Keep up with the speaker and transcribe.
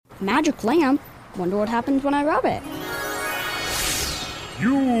Magic lamp? Wonder what happens when I rub it.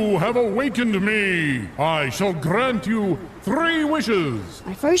 You have awakened me. I shall grant you 3 wishes.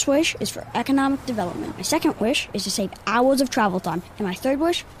 My first wish is for economic development. My second wish is to save hours of travel time. And my third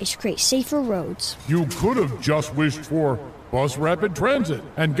wish is to create safer roads. You could have just wished for bus rapid transit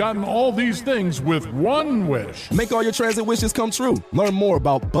and gotten all these things with 1 wish. Make all your transit wishes come true. Learn more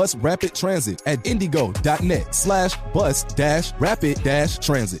about bus rapid transit at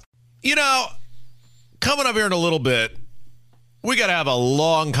indigo.net/bus-rapid-transit. You know, coming up here in a little bit, we got to have a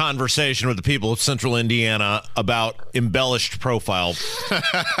long conversation with the people of Central Indiana about embellished profile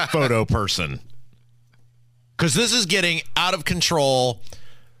photo person. Because this is getting out of control.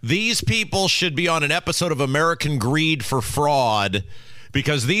 These people should be on an episode of American Greed for Fraud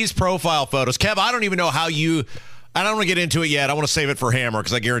because these profile photos, Kev, I don't even know how I don't want to get into it yet. I want to save it for Hammer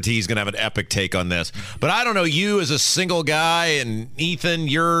because I guarantee he's going to have an epic take on this. But I don't know, you as a single guy, and Ethan,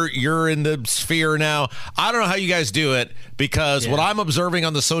 you're in the sphere now. I don't know how you guys do it because what I'm observing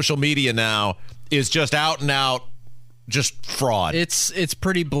on the social media now is just out and out, just fraud. It's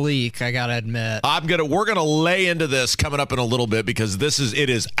pretty bleak, I gotta admit. We're gonna lay into this coming up in a little bit because it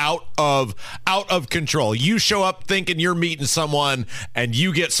is out of control. You show up thinking you're meeting someone and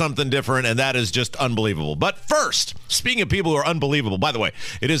you get something different, and that is just unbelievable. But first, speaking of people who are unbelievable, by the way,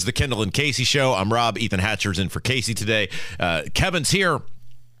 it is the Kendall and Casey show. I'm Rob. Ethan Hatcher's in for Casey today. Kevin's here.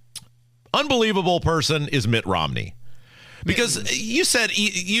 Unbelievable person is Mitt Romney. Because you said,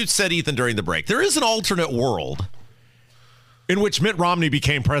 Ethan, during the break, there is an alternate world in which Mitt Romney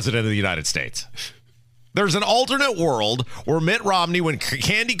became president of the United States. There's an alternate world where Mitt Romney, when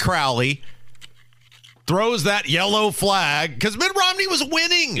Candy Crowley throws that yellow flag, because Mitt Romney was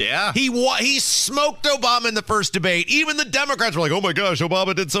winning. Yeah. He smoked Obama in the first debate. Even the Democrats were like, oh my gosh,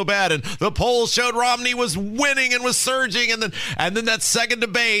 Obama did so bad. And the polls showed Romney was winning and was surging. And then that second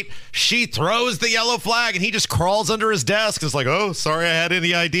debate, she throws the yellow flag and he just crawls under his desk. It's like, oh, sorry I had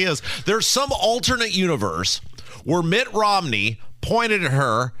any ideas. There's some alternate universe where Mitt Romney pointed at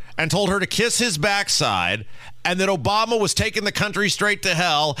her and told her to kiss his backside, and that Obama was taking the country straight to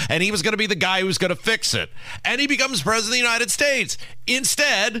hell, and he was going to be the guy who was going to fix it. And he becomes president of the United States.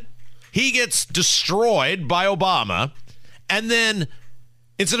 Instead, he gets destroyed by Obama, and then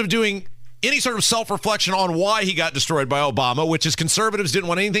instead of doing any sort of self-reflection on why he got destroyed by Obama, which is conservatives didn't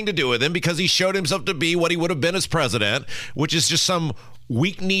want anything to do with him because he showed himself to be what he would have been as president, which is just some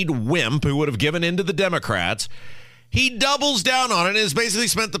weak-kneed wimp who would have given in to the Democrats. He doubles down on it and has basically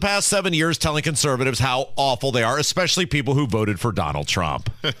spent the past 7 years telling conservatives how awful they are, especially people who voted for Donald Trump.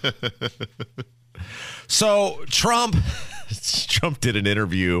 So Trump did an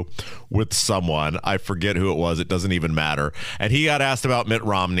interview with someone. I forget who it was. It doesn't even matter. And he got asked about Mitt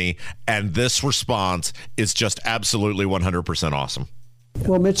Romney, and this response is just absolutely 100% awesome.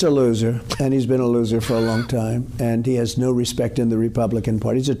 Well, Mitt's a loser, and he's been a loser for a long time, and he has no respect in the Republican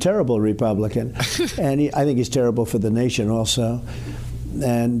Party. He's a terrible Republican, and I think he's terrible for the nation also.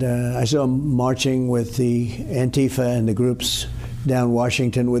 And I saw him marching with the Antifa and the groups down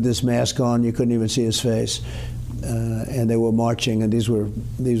Washington with his mask on. You couldn't even see his face. And they were marching, and these were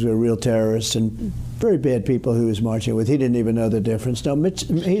real terrorists and very bad people who he was marching with. He didn't even know the difference. No, Mitch,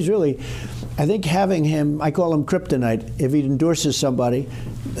 he's really, I think having him, I call him kryptonite. If he endorses somebody,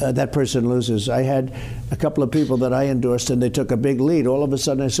 that person loses. I had a couple of people that I endorsed, and they took a big lead. All of a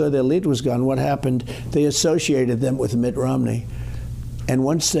sudden, I saw their lead was gone. What happened? They associated them with Mitt Romney. And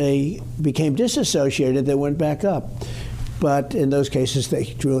once they became disassociated, they went back up. But in those cases,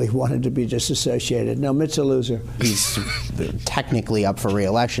 they really wanted to be disassociated. No, Mitt's a loser. He's technically up for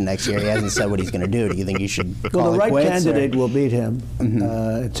re-election next year. He hasn't said what he's going to do. Do you think you should call Well, the right quits, candidate will beat him.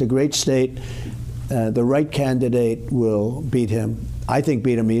 Mm-hmm. It's a great state. The right candidate will beat him. I think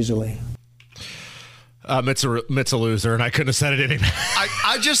beat him easily. Mitt's a loser, and I couldn't have said it any better.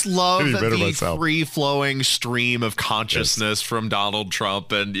 I just love the free-flowing stream of consciousness from Donald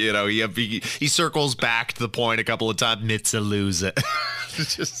Trump, and he circles back to the point a couple of times. Mitt's a loser.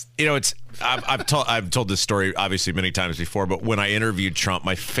 I've told this story obviously many times before, but when I interviewed Trump,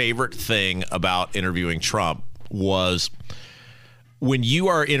 my favorite thing about interviewing Trump was when you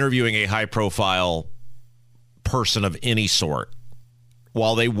are interviewing a high-profile person of any sort.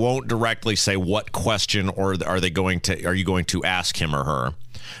 While they won't directly say what question or are you going to ask him or her,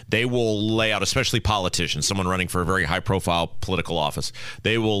 they will lay out, especially politicians, someone running for a very high profile political office,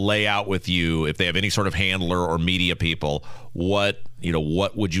 they will lay out with you, if they have any sort of handler or media people, what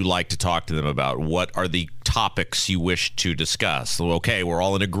would you like to talk to them about? What are the topics you wish to discuss? So, okay, we're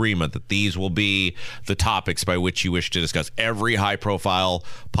all in agreement that these will be the topics by which you wish to discuss. Every high profile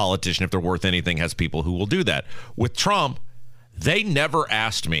politician, if they're worth anything, has people who will do that. With Trump, They never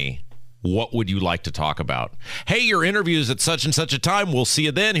asked me, what would you like to talk about? Hey, your interview's at such and such a time. We'll see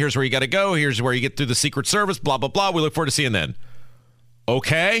you then. Here's where you got to go. Here's where you get through the Secret Service, blah, blah, blah. We look forward to seeing you then.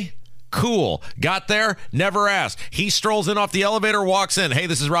 Okay, cool. Got there, never asked. He strolls in off the elevator, walks in. Hey,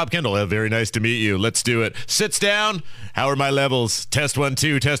 this is Rob Kendall. Very nice to meet you. Let's do it. Sits down. How are my levels? Test 1,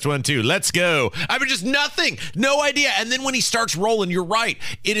 2, test 1, 2. Let's go. I mean, just nothing. No idea. And then when he starts rolling, you're right.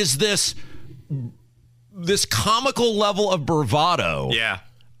 It is this comical level of bravado. Yeah.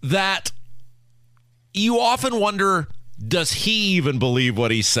 That you often wonder, does he even believe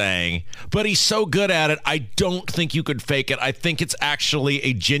what he's saying? But he's so good at it, I don't think you could fake it. I think it's actually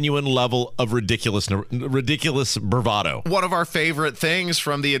a genuine level of ridiculous bravado. One of our favorite things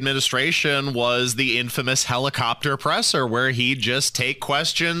from the administration was the infamous helicopter presser, where he'd just take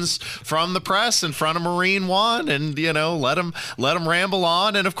questions from the press in front of Marine One and, let him ramble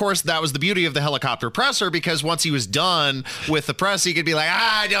on. And of course, that was the beauty of the helicopter presser, because once he was done with the press, he could be like,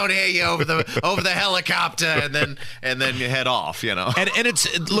 I don't hear you over the helicopter, and then you head off, And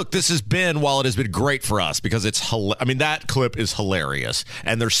it's, look, this has been, while it has been great for us because that clip is hilarious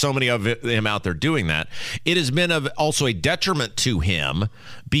and there's so many of him out there doing that. It has been also a detriment to him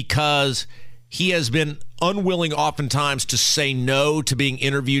because he has been unwilling oftentimes to say no to being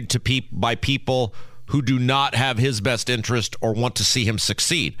interviewed by people who do not have his best interest or want to see him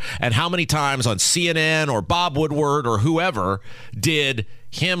succeed. And how many times on CNN or Bob Woodward or whoever did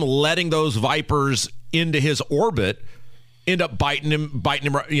him letting those vipers into his orbit end up biting him,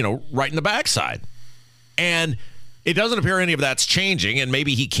 right in the backside. And it doesn't appear any of that's changing, and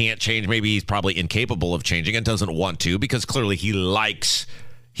maybe he can't change. Maybe he's probably incapable of changing and doesn't want to, because clearly he likes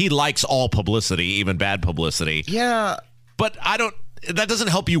all publicity, even bad publicity. Yeah. But that doesn't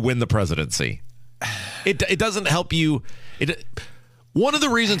help you win the presidency. It doesn't help you. One of the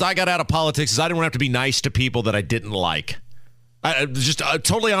reasons I got out of politics is I didn't want to have to be nice to people that I didn't like. Just a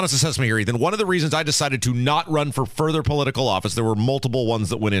totally honest assessment here, Ethan. One of the reasons I decided to not run for further political office, there were multiple ones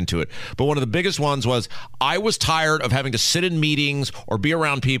that went into it, but one of the biggest ones was I was tired of having to sit in meetings or be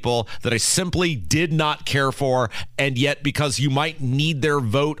around people that I simply did not care for, and yet because you might need their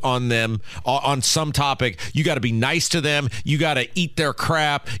vote on them on some topic, you got to be nice to them, you got to eat their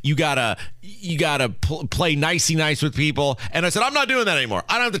crap, you got to play nicey nice with people. And I said, I'm not doing that anymore.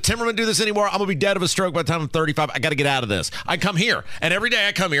 I don't have the temperament to do this anymore. I'm going to be dead of a stroke by the time I'm 35. I got to get out of this. I come here, and every day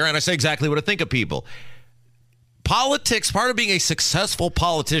I come here and I say exactly what I think of people. Politics, part of being a successful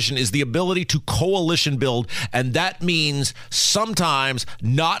politician is the ability to coalition build, and that means sometimes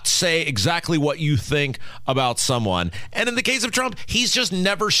not say exactly what you think about someone. And in the case of Trump, he's just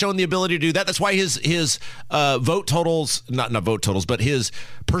never shown the ability to do that. That's why his vote totals, not vote totals, but his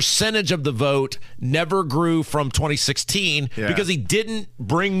percentage of the vote never grew from 2016 because he didn't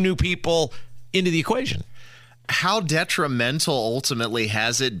bring new people into the equation. How detrimental ultimately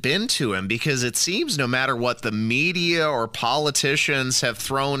has it been to him? Because it seems no matter what the media or politicians have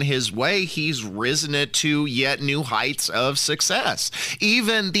thrown his way, he's risen it to yet new heights of success.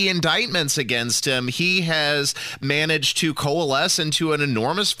 Even the indictments against him, he has managed to coalesce into an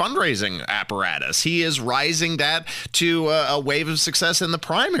enormous fundraising apparatus. He is rising that to a wave of success in the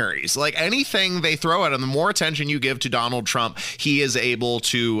primaries. Like anything they throw at him, the more attention you give to Donald Trump, he is able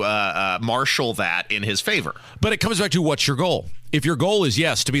to marshal that in his favor. But it comes back to, what's your goal? If your goal is,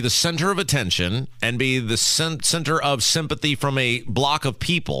 yes, to be the center of attention and be the center of sympathy from a block of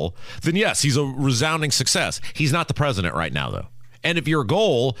people, then yes, he's a resounding success. He's not the president right now, though. And if your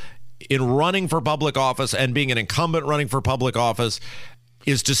goal in running for public office and being an incumbent running for public office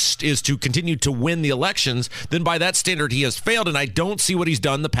is to continue to win the elections, then by that standard, he has failed. And I don't see what he's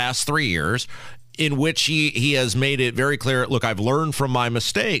done the past 3 years in which he has made it very clear, look, I've learned from my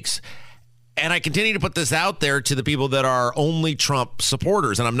mistakes. And I continue to put this out there to the people that are only Trump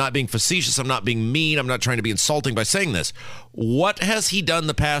supporters. And I'm not being facetious. I'm not being mean. I'm not trying to be insulting by saying this. What has he done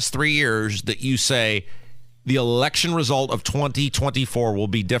the past 3 years that you say the election result of 2024 will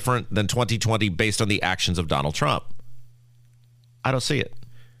be different than 2020 based on the actions of Donald Trump? I don't see it.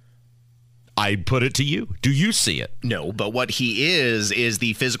 I put it to you. Do you see it? No, but what he is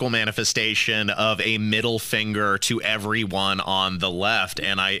the physical manifestation of a middle finger to everyone on the left.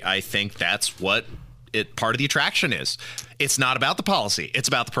 And I think that's what part of the attraction is. It's not about the policy. It's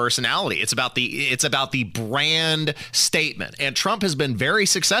about the personality. It's about the brand statement. And Trump has been very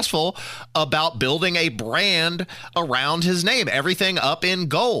successful about building a brand around his name. Everything up in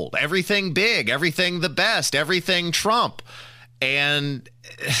gold, everything big, everything the best, everything Trump. And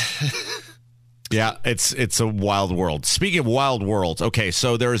Yeah, it's a wild world. Speaking of wild worlds, okay,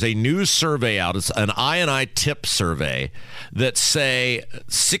 so there is a new survey out. It's an I&I tip survey that say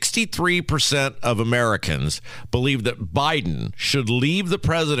 63% of Americans believe that Biden should leave the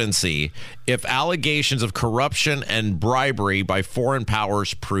presidency if allegations of corruption and bribery by foreign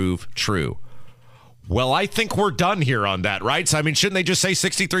powers prove true. Well, I think we're done here on that, right? So, I mean, shouldn't they just say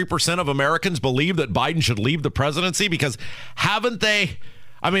 63% of Americans believe that Biden should leave the presidency? Because haven't they...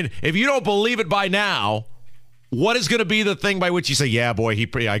 I mean, if you don't believe it by now, what is going to be the thing by which you say, yeah, boy,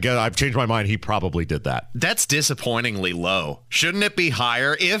 I've changed my mind. He probably did that. That's disappointingly low. Shouldn't it be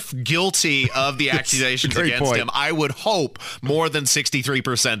higher? If guilty of the accusations against him, I would hope more than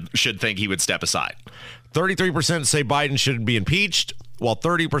 63% should think he would step aside. 33% say Biden should be impeached, while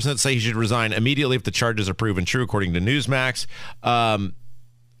 30% say he should resign immediately if the charges are proven true, according to Newsmax.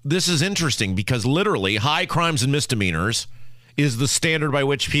 This is interesting because literally high crimes and misdemeanors is the standard by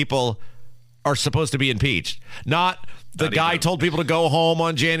which people are supposed to be impeached. Not the guy told people to go home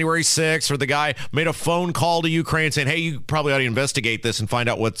on January 6th, or the guy made a phone call to Ukraine saying, hey, you probably ought to investigate this and find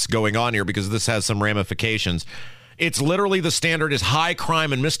out what's going on here because this has some ramifications. It's literally the standard is high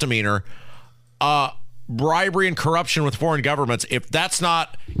crime and misdemeanor, bribery and corruption with foreign governments. If that's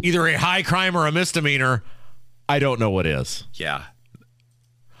not either a high crime or a misdemeanor, I don't know what is. Yeah.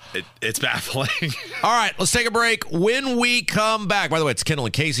 It's baffling. All right, let's take a break. When we come back, by the way, it's Kendall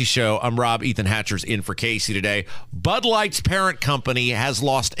and Casey show. I'm Rob. Ethan Hatcher's in for Casey today. Bud Light's parent company has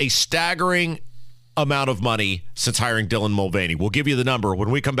lost a staggering amount of money since hiring Dylan Mulvaney. We'll give you the number when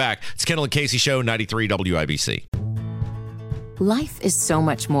we come back. It's Kendall and Casey show, 93 WIBC. Life is so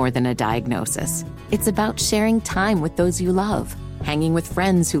much more than a diagnosis. It's about sharing time with those you love, hanging with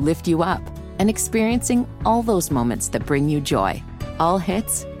friends who lift you up, and experiencing all those moments that bring you joy. All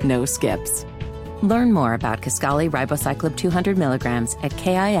hits, no skips. Learn more about Kisqali Ribociclib 200 milligrams at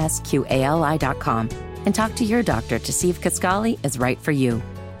KISQALI.com and talk to your doctor to see if Kisqali is right for you.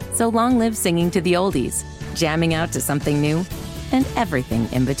 So long live singing to the oldies, jamming out to something new, and everything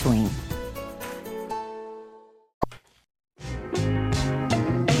in between.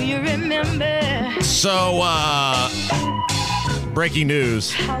 Do you remember? So, breaking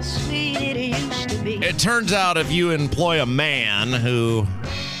news. How sweet it used to be. It turns out if you employ a man who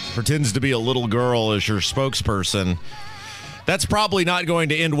pretends to be a little girl as your spokesperson, that's probably not going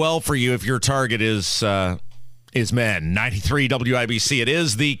to end well for you if your target is men. 93 WIBC. It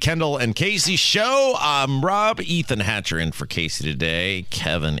is the Kendall and Casey show. I'm Rob. Ethan Hatcher in for Casey today.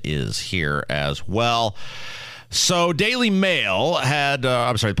 Kevin is here as well. So Daily Mail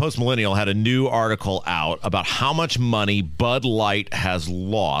Post Millennial had a new article out about how much money Bud Light has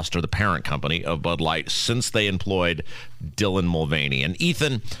lost, or the parent company of Bud Light, since they employed Dylan Mulvaney. And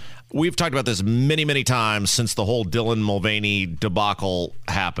Ethan, we've talked about this many, many times since the whole Dylan Mulvaney debacle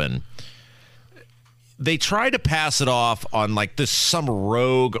happened. They try to pass it off on like some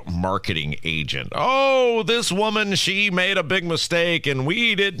rogue marketing agent. Oh, this woman, she made a big mistake and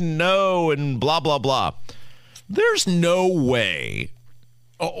we didn't know and blah, blah, blah. There's no way,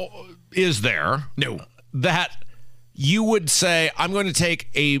 is there? No. That you would say, I'm going to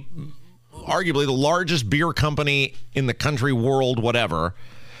take arguably the largest beer company in the country, world, whatever,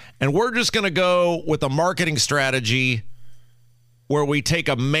 and we're just going to go with a marketing strategy where we take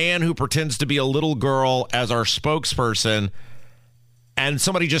a man who pretends to be a little girl as our spokesperson, and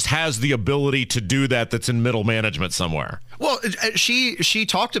somebody just has the ability to do that's in middle management somewhere. Well, she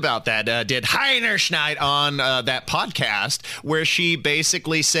talked about that, did Heinerschneid on that podcast, where she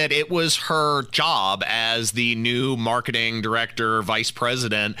basically said it was her job as the new marketing director, vice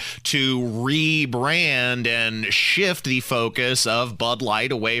president, to rebrand and shift the focus of Bud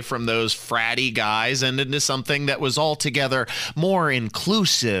Light away from those fratty guys and into something that was altogether more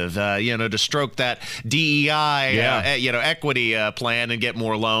inclusive, to stroke that DEI, equity plan and get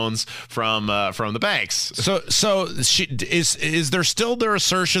more loans from the banks. So is there still their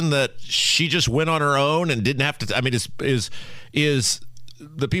assertion that she just went on her own and didn't have to? I mean, is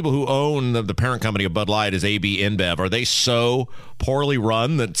the people who own the parent company of Bud Light is AB InBev? Are they so poorly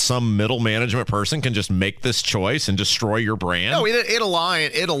run that some middle management person can just make this choice and destroy your brand? No, it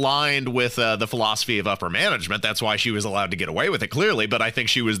aligned with the philosophy of upper management. That's why she was allowed to get away with it, clearly. But I think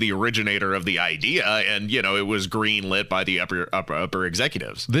she was the originator of the idea, and it was greenlit by the upper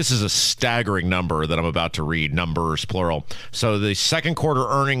executives. This is a staggering number that I'm about to read. Numbers plural. So the second quarter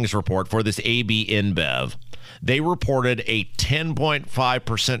earnings report for this AB InBev, they reported a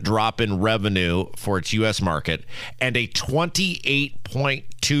 10.5% drop in revenue for its U.S. market and a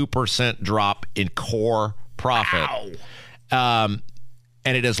 28.2% drop in core profit. Wow.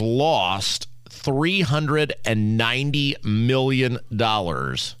 And it has lost $390 million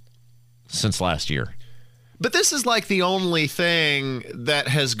since last year. But this is like the only thing that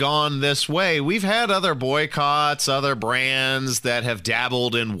has gone this way. We've had other boycotts, other brands that have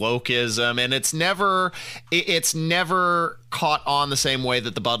dabbled in wokeism, and it's never caught on the same way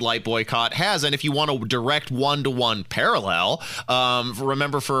that the Bud Light boycott has. And if you want a direct one-to-one parallel,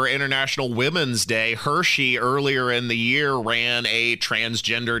 remember for International Women's Day, Hershey earlier in the year ran a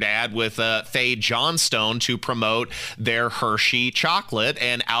transgendered ad with Faye Johnstone to promote their Hershey chocolate.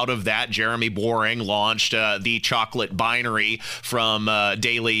 And out of that, Jeremy Boring launched the chocolate binary from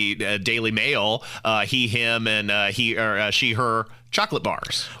Daily Mail, he, him, and she, her chocolate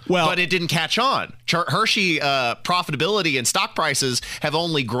bars. Well, but it didn't catch on. Hershey profitability and stock prices have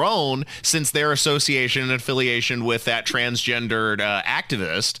only grown since their association and affiliation with that transgendered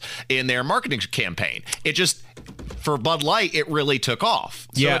activist in their marketing campaign. It just, for Bud Light, it really took off.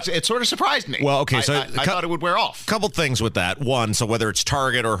 So yeah, it sort of surprised me. Well, okay, so I thought it would wear off. Couple things with that. One, so whether it's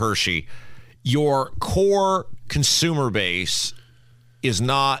Target or Hershey, your core consumer base is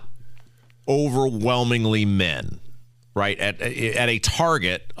not overwhelmingly men. Right, at a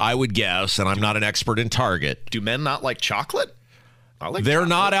Target, I would guess, and I'm not an expert in Target. Do men not like chocolate? They're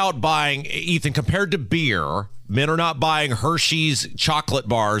not out buying, Ethan, compared to beer, men are not buying Hershey's chocolate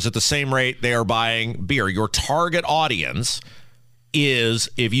bars at the same rate they are buying beer. Your target audience is,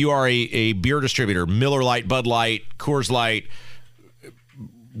 if you are a beer distributor, Miller Lite, Bud Light, Coors Light,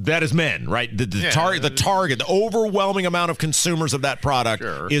 that is men, right? The target, the overwhelming amount of consumers of that product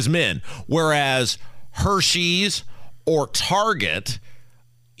is men. Whereas Hershey's or Target,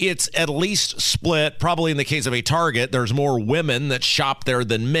 it's at least split. Probably in the case of a Target, there's more women that shop there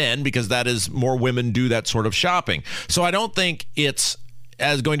than men, because that is more women do that sort of shopping. So I don't think it's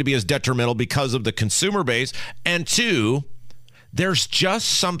going to be as detrimental because of the consumer base. And two, there's just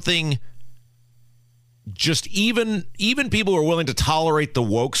something, just even people who are willing to tolerate the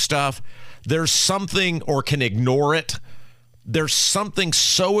woke stuff, there's something, or can ignore it, there's something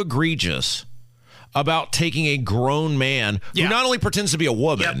so egregious about taking a grown man who not only pretends to be a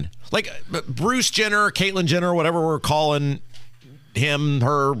woman, like Bruce Jenner, Caitlyn Jenner, whatever we're calling him,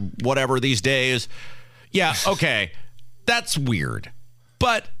 her, whatever these days. Yeah, okay, that's weird.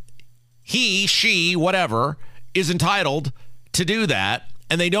 But he, she, whatever, is entitled to do that,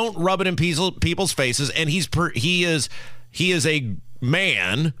 and they don't rub it in people's faces. And he is a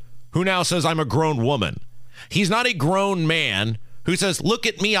man who now says, I'm a grown woman. He's not a grown man who says, look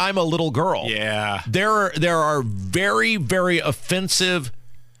at me, I'm a little girl. Yeah. There are very, very offensive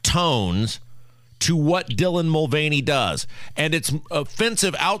tones to what Dylan Mulvaney does. And it's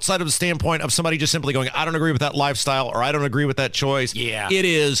offensive outside of the standpoint of somebody just simply going, I don't agree with that lifestyle, or I don't agree with that choice. Yeah. It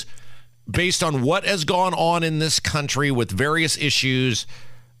is based on what has gone on in this country with various issues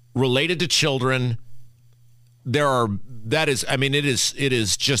related to children. It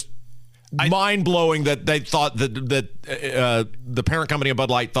is just mind-blowing that they thought that the parent company of Bud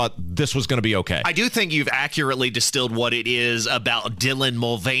Light thought this was going to be okay. I do think you've accurately distilled what it is about Dylan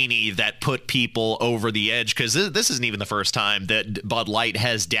Mulvaney that put people over the edge, because this isn't even the first time that Bud Light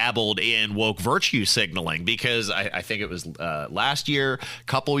has dabbled in woke virtue signaling, because I think it was last year, a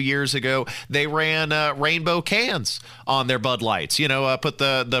couple years ago, they ran rainbow cans on their Bud Lights. Put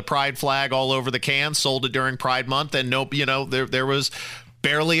the pride flag all over the cans, sold it during Pride Month, and there was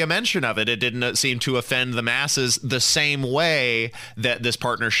barely a mention of it. It didn't seem to offend the masses the same way that this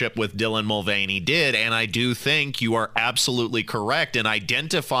partnership with Dylan Mulvaney did. And I do think you are absolutely correct in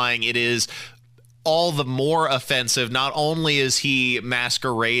identifying it is all the more offensive. Not only is he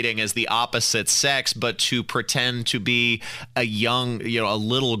masquerading as the opposite sex, but to pretend to be a young, a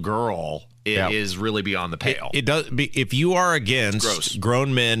little girl is really beyond the pale. It does. If you are against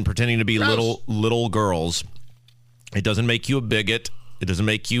grown men pretending to be little girls, it doesn't make you a bigot. It doesn't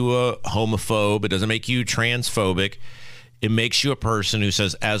make you a homophobe. It doesn't make you transphobic. It makes you a person who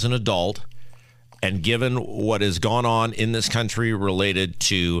says, as an adult, and given what has gone on in this country related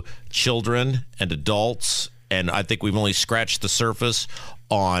to children and adults, and I think we've only scratched the surface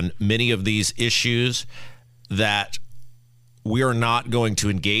on many of these issues, that we are not going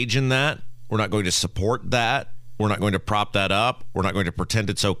to engage in that. We're not going to support that. We're not going to prop that up. We're not going to pretend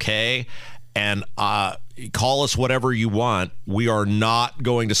it's okay. And call us whatever you want. We are not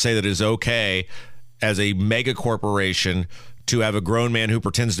going to say that it is okay as a mega corporation to have a grown man who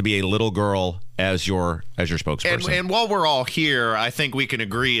pretends to be a little girl as your spokesperson. And while we're all here, I think we can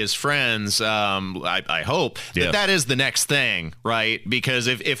agree as friends, I hope, that is the next thing, right? Because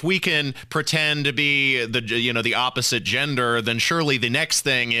if we can pretend to be the opposite gender, then surely the next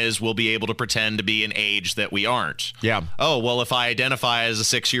thing is we'll be able to pretend to be an age that we aren't. Yeah. Oh, well, if I identify as a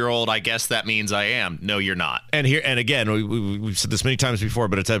 6-year-old, I guess that means I am. No, you're not. And again, we've said this many times before,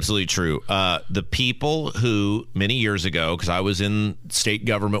 but it's absolutely true. The people who many years ago, because I was in state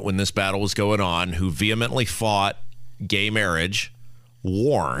government when this battle was going on, who vehemently fought gay marriage,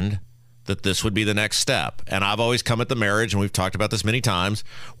 warned that this would be the next step. And I've always come at the marriage, and we've talked about this many times,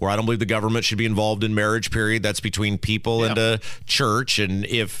 where I don't believe the government should be involved in marriage, period. That's between people and a church. And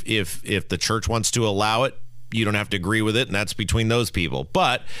if the church wants to allow it, you don't have to agree with it, and that's between those people.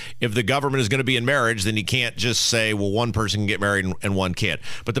 But if the government is going to be in marriage, then you can't just say, well, one person can get married and one can't.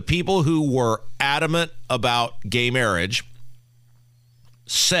 But the people who were adamant about gay marriage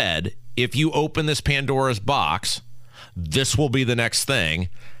said, if you open this Pandora's box, this will be the next thing.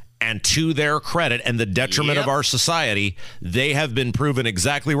 And to their credit and the detriment of our society, they have been proven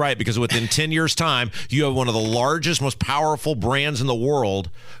exactly right, because within 10 years' time, you have one of the largest, most powerful brands in the world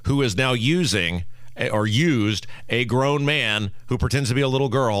who is now used a grown man who pretends to be a little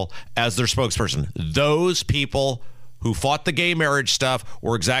girl as their spokesperson. Those people who fought the gay marriage stuff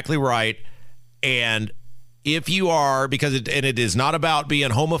were exactly right. And if you are, it is not about being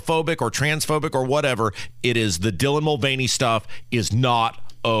homophobic or transphobic or whatever, it is the Dylan Mulvaney stuff is not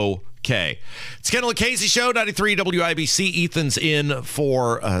okay. It's Kendall and Casey Show, 93 WIBC. Ethan's in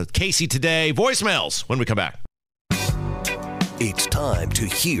for Casey today. Voicemails when we come back. It's time to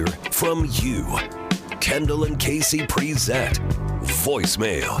hear from you. Kendall and Casey present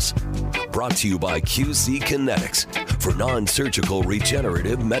Voicemails. Brought to you by QC Kinetics for non-surgical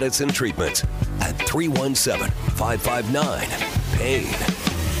regenerative medicine treatments at 317-559-PAIN.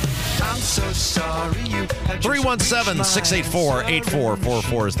 I'm so sorry you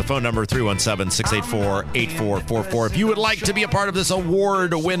 317-684-8444 is the phone number, 317-684-8444. If you would like to be a part of this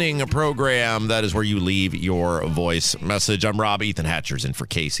award-winning program, that is where you leave your voice message. I'm Rob. Ethan Hatcher's in for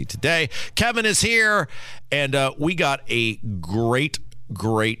Casey today. Kevin is here, and we got a great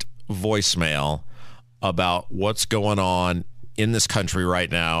voicemail about what's going on in this country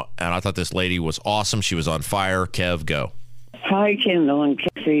right now, and I thought this lady was awesome. She was on fire. Kev, go. Hi, Kendall and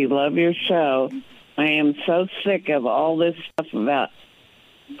Casey. Love your show. I am so sick of all this stuff about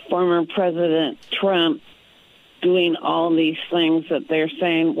former President Trump doing all these things that they're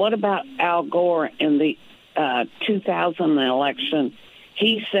saying. What about Al Gore in the 2000 election?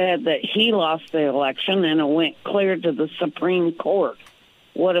 He said that he lost the election and it went clear to the Supreme Court.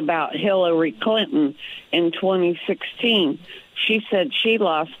 What about Hillary Clinton in 2016? She said she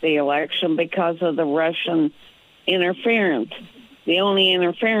lost the election because of the Russian interference. The only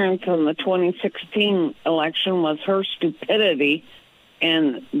interference in the 2016 election was her stupidity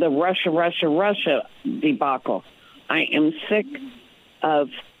and the Russia debacle. I am sick of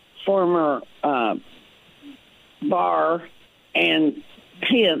former Barr and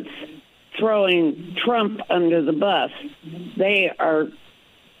Pence throwing Trump under the bus. They are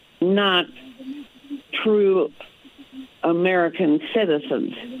not true American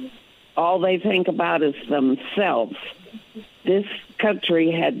citizens. All they think about is themselves. This country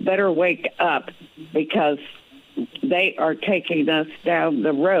had better wake up, because they are taking us down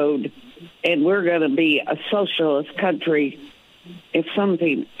the road, and we're going to be a socialist country if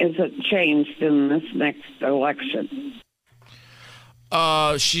something isn't changed in this next election.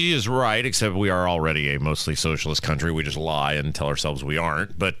 She is right, except we are already a mostly socialist country. We just lie and tell ourselves we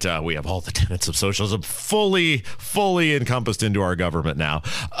aren't, but we have all the tenets of socialism fully encompassed into our government now.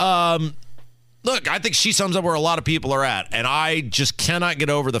 Look, I think she sums up where a lot of people are at, and I just cannot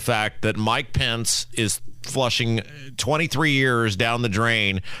get over the fact that Mike Pence is flushing 23 years down the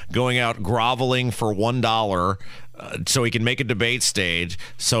drain, going out groveling for $1 so he can make a debate stage,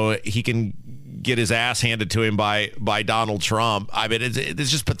 so he can get his ass handed to him by Donald Trump. I mean, it's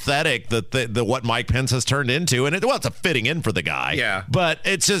just pathetic that what Mike Pence has turned into, and it's a fitting in for the guy. Yeah, but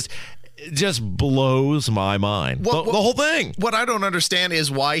it's just blows my mind. The whole thing. What I don't understand is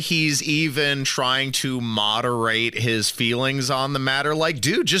why he's even trying to moderate his feelings on the matter. Like,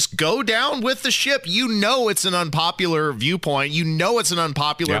 dude, just go down with the ship. You know it's an unpopular viewpoint. You know it's an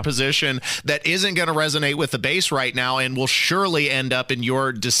unpopular position that isn't going to resonate with the base right now and will surely end up in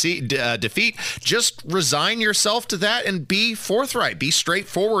your defeat. Just resign yourself to that and be forthright. Be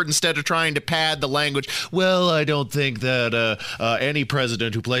straightforward instead of trying to pad the language. Well, I don't think that any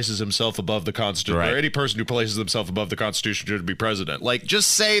president who places himself above the Constitution, or any person who places themselves above the Constitution, should be president. Like,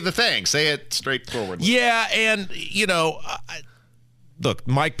 just say the thing. Say it straightforwardly. Yeah, and, look,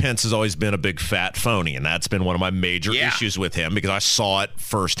 Mike Pence has always been a big fat phony, and that's been one of my major issues with him because I saw it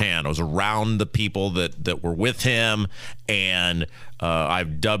firsthand. I was around the people that were with him, and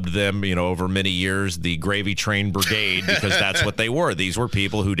I've dubbed them, over many years, the Gravy Train Brigade, because that's what they were. These were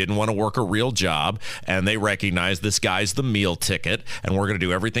people who didn't want to work a real job, and they recognized this guy's the meal ticket, and we're going to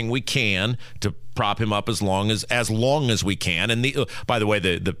do everything we can to prop him up as long as we can. And by the way,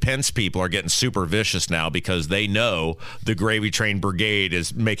 the Pence people are getting super vicious now because they know the Gravy Train Brigade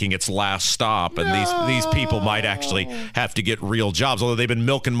is making its last stop, and these people might actually have to get real jobs. Although they've been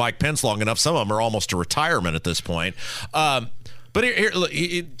milking Mike Pence long enough, some of them are almost to retirement at this point. But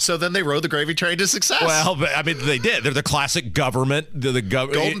so then they rode the gravy train to success. Well, I mean, they did. They're the classic government, the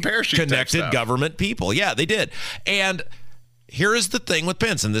golden parachute connected government people. Yeah, they did. And here is the thing with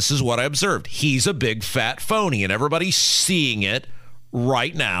Pence, and this is what I observed. He's a big fat phony, and everybody's seeing it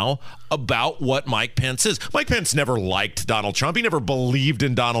right now about what Mike Pence is. Mike Pence never liked Donald Trump. He never believed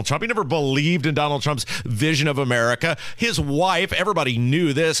in Donald Trump. He never believed in Donald Trump's vision of America. His wife, everybody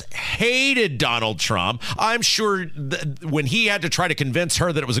knew this, hated Donald Trump. I'm sure that when he had to try to convince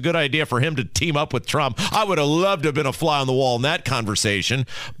her that it was a good idea for him to team up with Trump, I would have loved to have been a fly on the wall in that conversation.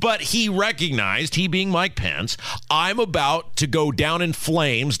 But he recognized, he being Mike Pence, I'm about to go down in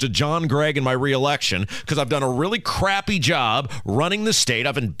flames to John Gregg in my reelection because I've done a really crappy job running the state.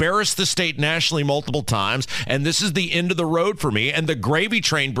 I've embarrassed the state nationally multiple times, and this is the end of the road for me. And the Gravy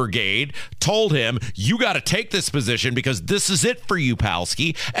Train Brigade told him, you got to take this position because this is it for you,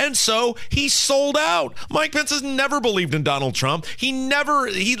 Palsky. And so he sold out. Mike Pence has never believed in Donald Trump. He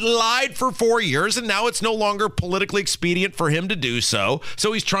lied for 4 years, and now it's no longer politically expedient for him to do so.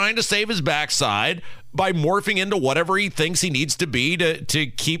 So he's trying to save his backside by morphing into whatever he thinks he needs to be to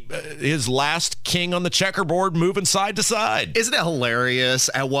keep his last king on the checkerboard moving side to side. Isn't it hilarious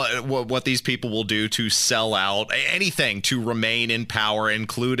at what these people will do to sell out anything to remain in power,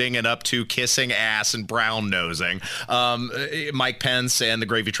 including and up to kissing ass and brown nosing? Mike Pence and the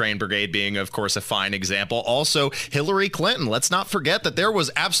Gravy Train Brigade being, of course, a fine example. Also, Hillary Clinton. Let's not forget that there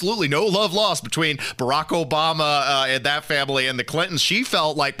was absolutely no love lost between Barack Obama and that family and the Clintons. She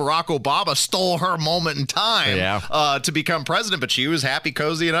felt like Barack Obama stole her moment in time to become president, but she was happy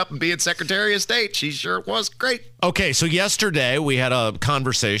cozying up and being Secretary of State. She sure was great. Okay, so yesterday we had a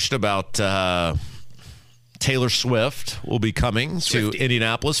conversation about Taylor Swift will be coming to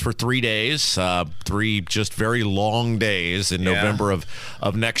Indianapolis for 3 days, 3 just very long days in November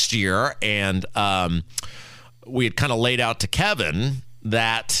of next year. And we had kind of laid out to Kevin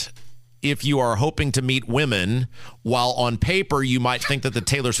that if you are hoping to meet women, while on paper you might think that the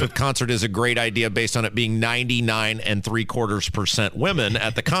Taylor Swift concert is a great idea based on it being 99.75% women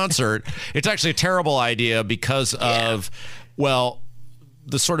at the concert, it's actually a terrible idea because of, well,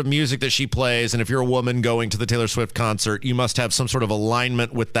 the sort of music that she plays. And if you're a woman going to the Taylor Swift concert, you must have some sort of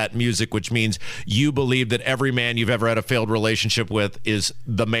alignment with that music, which means you believe that every man you've ever had a failed relationship with is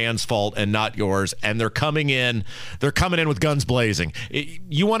the man's fault and not yours. And they're coming in with guns blazing.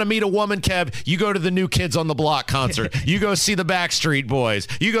 You want to meet a woman, Kev, you go to the New Kids on the Block concert. You go see the Backstreet Boys.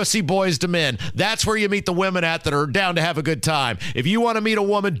 You go see Boys to Men. That's where you meet the women at that are down to have a good time. If you want to meet a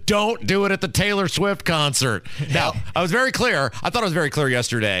woman, don't do it at the Taylor Swift concert. Now, I was very clear. I thought I was very clear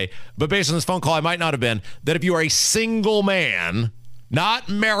yesterday, but based on this phone call, I might not have been, that if you are a single man, not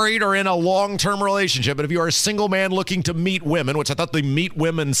married or in a long-term relationship, but if you are a single man looking to meet women, which I thought the meet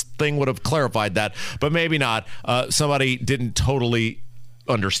women's thing would have clarified that, but maybe not, somebody didn't totally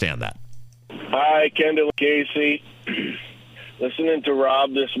understand that. Hi, Kendall and Casey. Listening to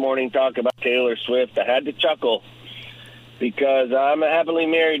Rob this morning talk about Taylor Swift, I had to chuckle because I'm a happily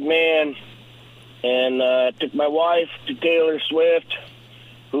married man, and took my wife to Taylor Swift,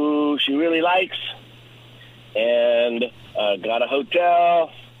 who she really likes, and got a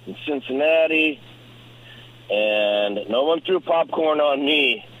hotel in Cincinnati, and no one threw popcorn on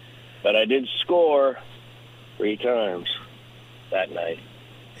me, but I did score 3 times that night.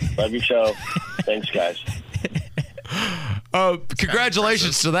 Love your show. Thanks, guys.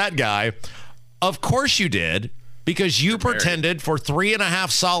 Congratulations to that guy. Of course you did. Because you pretended for 3.5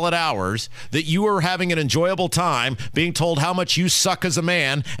 solid hours that you were having an enjoyable time being told how much you suck as a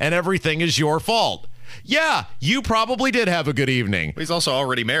man and everything is your fault. Yeah, you probably did have a good evening. He's also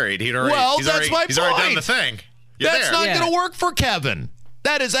already married. He's already done the thing. That's not going to work for Kevin.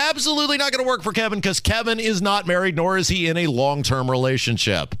 That is absolutely not going to work for Kevin because Kevin is not married, nor is he in a long-term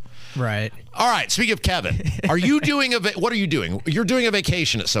relationship. Right. All right. Speaking of Kevin, are you doing what are you doing? You're doing a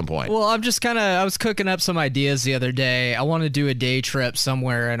vacation at some point. Well, I'm just I was cooking up some ideas the other day. I want to do a day trip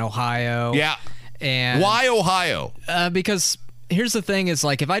somewhere in Ohio. Yeah. And why Ohio? Because here's the thing is,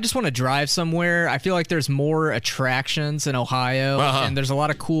 like, if I just want to drive somewhere, I feel like there's more attractions in Ohio, and there's a lot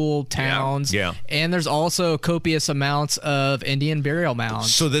of cool towns. Yeah. And there's also copious amounts of Indian burial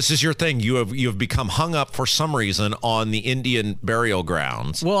mounds. So this is your thing. You have become hung up for some reason on the Indian burial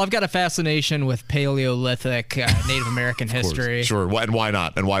grounds. Well, I've got a fascination with Paleolithic Native American history. Sure. And why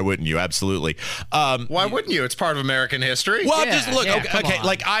not? And why wouldn't you? Absolutely. Why wouldn't you? It's part of American history. Well, just look. Okay.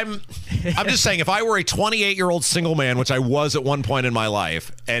 Like I'm just saying, if I were a 28-year-old single man, which I was at one point in my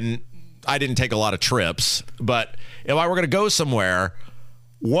life, and I didn't take a lot of trips, but if I were going to go somewhere,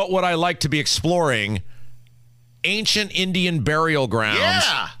 what would I like to be exploring? Ancient Indian burial grounds.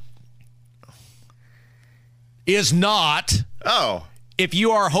 Yeah. Is not. Oh. If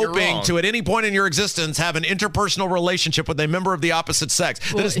you are hoping to, at any point in your existence, have an interpersonal relationship with a member of the opposite sex,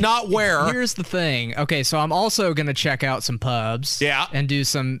 that is not where. Here's the thing. Okay, so I'm also going to check out some pubs. Yeah. And do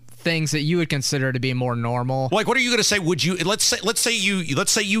some things that you would consider to be more normal. Like, what are you going to say? Would you let's say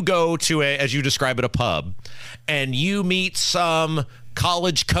you go to a, as you describe it, a pub, and you meet some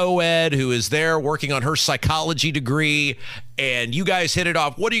college co-ed who is there working on her psychology degree, and you guys hit it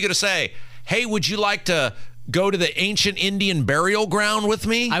off. What are you going to say? Hey, would you like to go to the ancient Indian burial ground with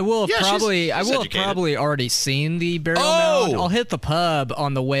me? I will have probably already seen the burial mound. I'll hit the pub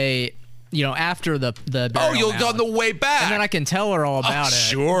on the way, after the burial you'll mound. go on the way back. And then I can tell her all about it.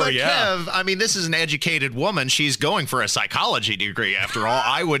 Sure, but Kev, I mean, this is an educated woman. She's going for a psychology degree, after all.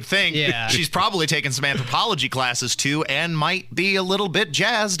 I would think she's probably taken some anthropology classes, too, and might be a little bit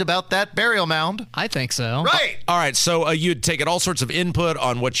jazzed about that burial mound. I think so. Right. All right, so you'd taken all sorts of input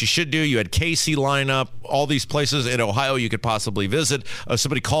on what you should do. You had Casey line up all these places in Ohio you could possibly visit.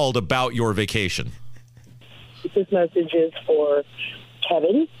 Somebody called about your vacation. This message is for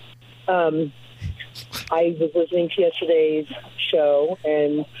Kevin. I was listening to yesterday's show,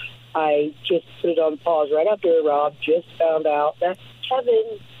 and I just put it on pause right after Rob just found out that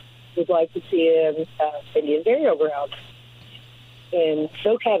Kevin would like to see him at Indian burial ground. And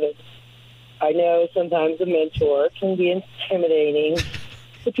so, Kevin, I know sometimes a mentor can be intimidating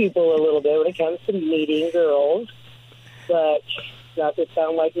to people a little bit when it comes to meeting girls, but not to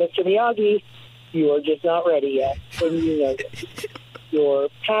sound like Mr. Miyagi, you are just not ready yet, and you know this. Your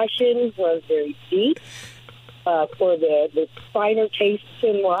passion runs very deep for the finer tastes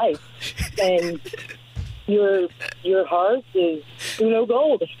in life, and your heart is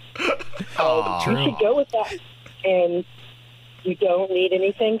gold. You should go with that, and you don't need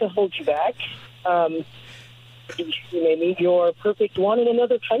anything to hold you back. You may meet your perfect one in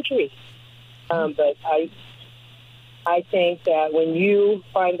another country, but I think that when you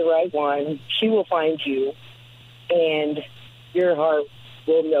find the right one, she will find you, and your heart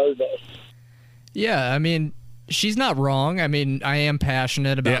will know this. Yeah, I mean, she's not wrong. I mean, I am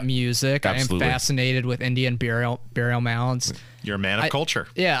passionate about music. Absolutely. I am fascinated with Indian burial mounds. You're a man of culture.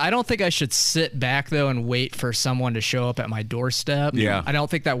 Yeah, I don't think I should sit back, though, and wait for someone to show up at my doorstep. Yeah. I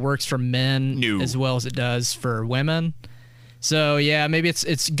don't think that works for men as well as it does for women. So, yeah, maybe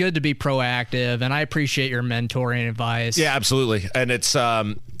it's good to be proactive, and I appreciate your mentoring advice. Yeah, absolutely. And it's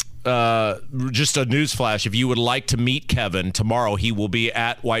just a news flash. If you would like to meet Kevin tomorrow, he will be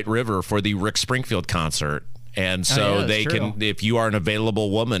at White River for the Rick Springfield concert. And so they can, if you are an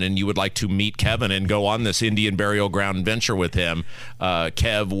available woman and you would like to meet Kevin and go on this Indian burial ground venture with him,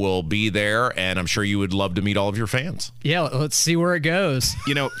 Kev will be there, and I'm sure you would love to meet all of your fans. Yeah, let's see where it goes.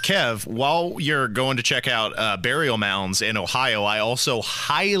 Kev, while you're going to check out burial mounds in Ohio, I also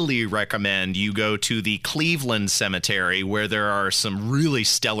highly recommend you go to the Cleveland Cemetery, where there are some really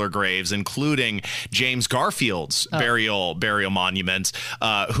stellar graves, including James Garfield's burial monument,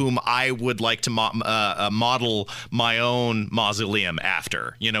 whom I would like to model my own mausoleum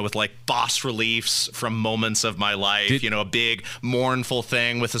after, with like bas reliefs from moments of my life, a big mournful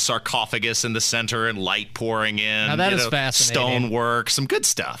thing with a sarcophagus in the center and light pouring in. Now that is fascinating. Stonework, some good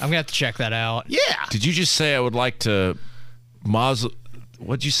stuff. I'm going to have to check that out. Yeah. Did you just say I would like to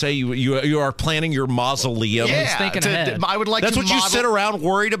what'd you say? You are planning your mausoleum? Yeah, he's thinking ahead. I would like That's to what you sit around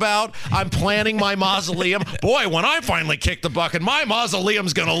worried about? I'm planning my mausoleum. Boy, when I finally kick the bucket, my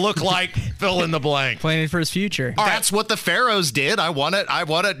mausoleum's going to look like fill in the blank. Planning for his future. That's what the pharaohs did. I want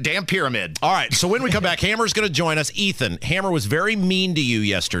a damn pyramid. All right, so when we come back, Hammer's going to join us. Ethan, Hammer was very mean to you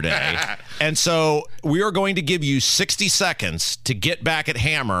yesterday. And so we are going to give you 60 seconds to get back at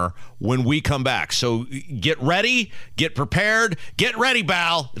Hammer when we come back. So get ready, get prepared, get ready,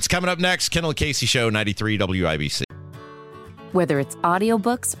 Bal. It's coming up next. Kendall and Casey Show, 93 WIBC. Whether it's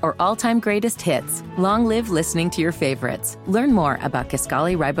audiobooks or all-time greatest hits, long live listening to your favorites. Learn more about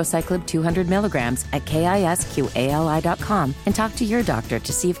Kisqali Ribociclib 200 milligrams at KISQALI.com and talk to your doctor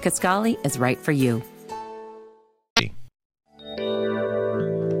to see if Kisqali is right for you.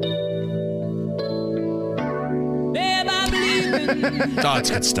 Oh, it's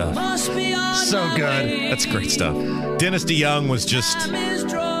good stuff. So good. That's great stuff. Dennis DeYoung was just...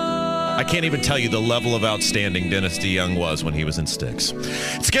 I can't even tell you the level of outstanding Dennis DeYoung was when he was in Styx.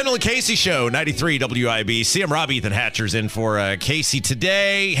 It's Kendall and Casey Show, 93 WIBC. I'm Rob Ethan Hatcher's in for Casey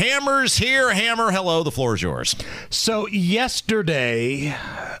today. Hammer's here. Hammer, hello. The floor is yours. So yesterday,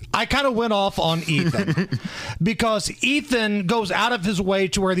 I kind of went off on Ethan because Ethan goes out of his way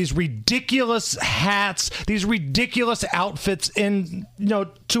to wear these ridiculous hats, these ridiculous outfits in,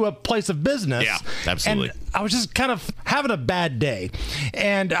 to a place of business. Yeah, absolutely. And I was just kind of having a bad day.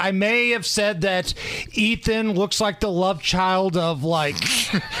 And I may have said that Ethan looks like the love child of like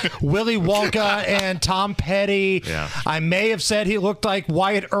Willy Wonka and Tom Petty. Yeah. I may have said he looked like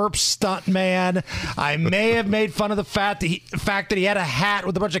Wyatt Earp's stuntman. I may have made fun of the fact that he had a hat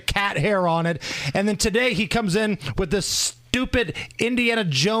with a bunch of cat hair on it. And then today he comes in with this stupid Indiana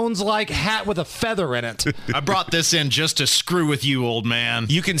Jones-like hat with a feather in it. I brought this in just to screw with you, old man.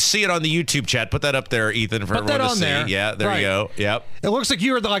 You can see it on the YouTube chat. Put that up there, Ethan, for everyone to see. There. Yeah, there you go. Yep. It looks like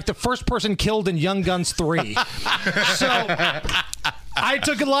you were the first person killed in Young Guns 3. So I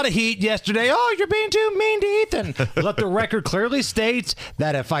took a lot of heat yesterday. Oh, you're being too mean to Ethan. Let the record clearly states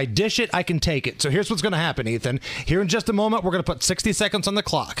that if I dish it, I can take it. So here's what's going to happen, Ethan. Here in just a moment, we're going to put 60 seconds on the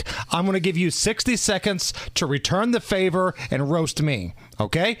clock. I'm going to give you 60 seconds to return the favor and roast me.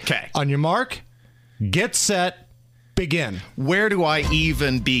 Okay? Okay. On your mark, get set, begin. Where do I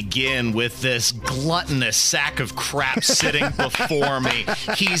even begin with this gluttonous sack of crap sitting before me?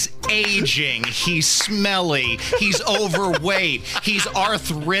 He's aging. He's smelly. He's overweight. He's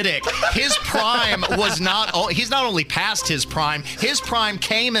arthritic. His prime was he's not only past his prime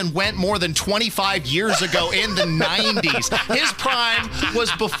came and went more than 25 years ago in the 90s. His prime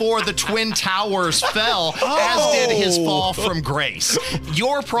was before the Twin Towers fell, as did his fall from grace.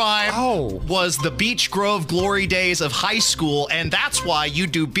 Your prime was the Beach Grove glory days of high school, and that's why you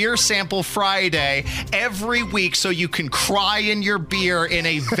do Beer Sample Friday every week, so you can cry in your beer in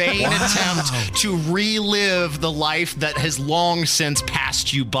a vain attempt to relive the life that has long since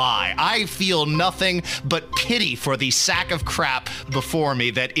passed you by. I feel nothing but pity for the sack of crap before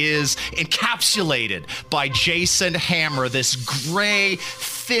me that is encapsulated by Jason Hammer, this gray,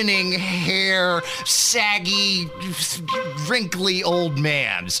 thinning hair, saggy, wrinkly old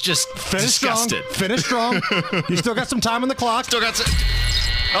man. It's just disgusted. Finish strong. You still got some time on the clock. Still got some.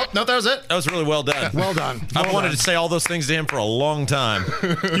 Oh, no, that was it. That was really well done. Well done. I've wanted to say all those things to him for a long time.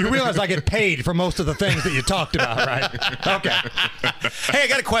 You realize I get paid for most of the things that you talked about, right? Okay. Hey, I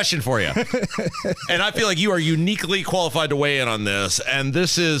got a question for you. And I feel like you are uniquely qualified to weigh in on this. And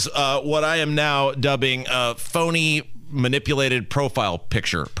this is what I am now dubbing phony manipulated profile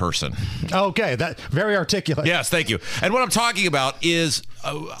picture person. Okay, that very articulate. Yes, thank you. And what I'm talking about is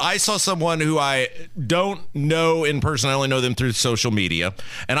I saw someone who I don't know in person. I only know them through social media.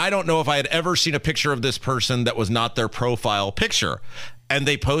 And I don't know if I had ever seen a picture of this person that was not their profile picture. And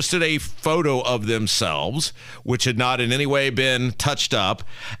they posted a photo of themselves, which had not in any way been touched up.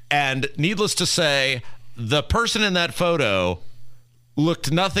 And needless to say, the person in that photo looked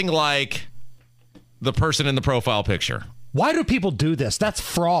nothing like the person in the profile picture. Why do people do this? That's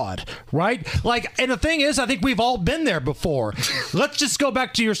fraud, right? And the thing is, I think we've all been there before. Let's just go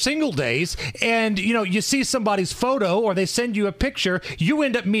back to your single days and, you see somebody's photo or they send you a picture, you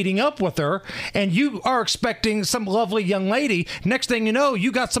end up meeting up with her and you are expecting some lovely young lady. Next thing you know,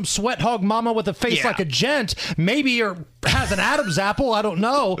 you got some sweat hog mama with a face like a gent, maybe has an Adam's apple, I don't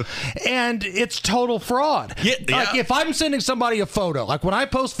know, and it's total fraud. Yeah. Like if I'm sending somebody a photo, like when I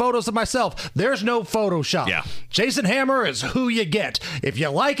post photos of myself, there's no Photoshop. Yeah. Jason Hammer is who you get. If you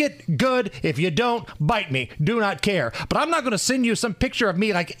like it, good. If you don't, bite me. Do not care. But I'm not going to send you some picture of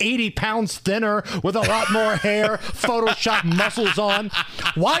me like 80 pounds thinner with a lot more hair, Photoshop muscles on.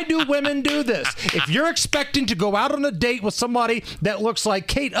 Why do women do this? If you're expecting to go out on a date with somebody that looks like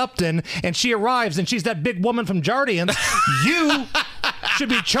Kate Upton and she arrives and she's that big woman from Jardians, you should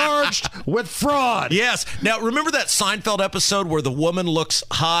be charged with fraud. Yes. Now, remember that Seinfeld episode where the woman looks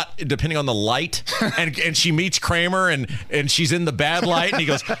hot depending on the light and she meets Kramer and she's in the bad light and he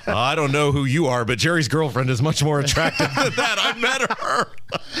goes, I don't know who you are, but Jerry's girlfriend is much more attractive than that. I met her.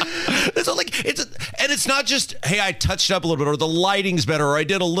 It's not just, hey, I touched up a little bit or the lighting's better or I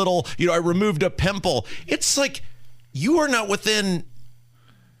did a little, I removed a pimple. It's like you are not within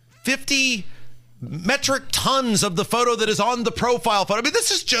 50 metric tons of the photo that is on the profile photo. I mean, this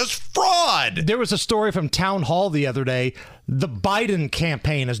is just fraud. There was a story from Town Hall the other day The Biden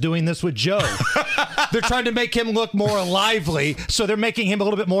campaign is doing this with Joe. They're trying to make him look more lively, so they're making him a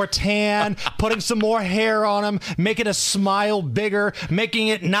little bit more tan, putting some more hair on him, making his smile bigger, making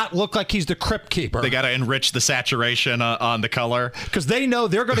it not look like he's the crypt keeper. They got to enrich the saturation on the color. Because they know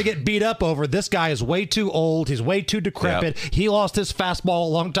they're going to get beat up over this guy is way too old, he's way too decrepit, he lost his fastball a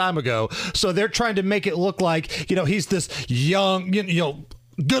long time ago. So they're trying to make it look like, he's this young,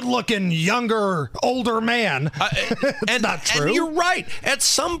 good-looking, younger, older man. And not true. And you're right. At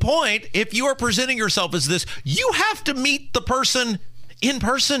some point, if you are presenting yourself as this, you have to meet the person in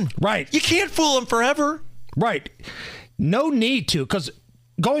person. Right. You can't fool them forever. Right. No need to, because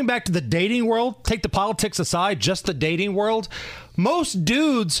going back to the dating world, take the politics aside, just the dating world, most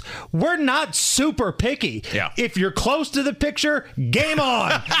dudes, we're not super picky. Yeah. If you're close to the picture, game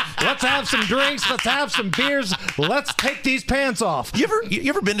on. Let's have some drinks. Let's have some beers. Let's take these pants off. You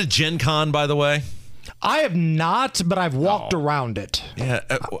ever been to Gen Con, by the way? I have not, but I've walked around it. Yeah.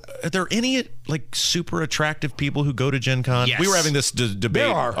 Are there any super attractive people who go to Gen Con? Yes. We were having this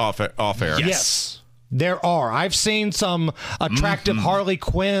debate off air. Yes. There are. I've seen some attractive Harley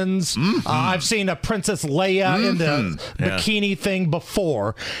Quinns. I've seen a Princess Leia in the bikini thing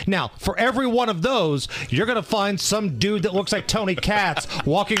before. Now, for every one of those, you're going to find some dude that looks like Tony Katz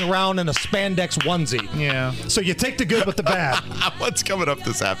walking around in a spandex onesie. Yeah. So you take the good with the bad. What's coming up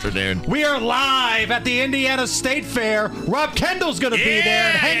this afternoon? We are live at the Indiana State Fair. Rob Kendall's going to be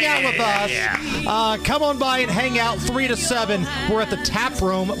there and hang out with us. Come on by and hang out 3 to 7. We're at the Tap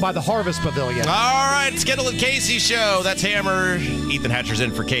Room by the Harvest Pavilion. All right. It's Kendall and Casey show. That's Hammer. Ethan Hatcher's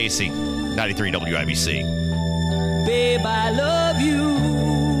in for Casey. 93 WIBC. Babe, I love you.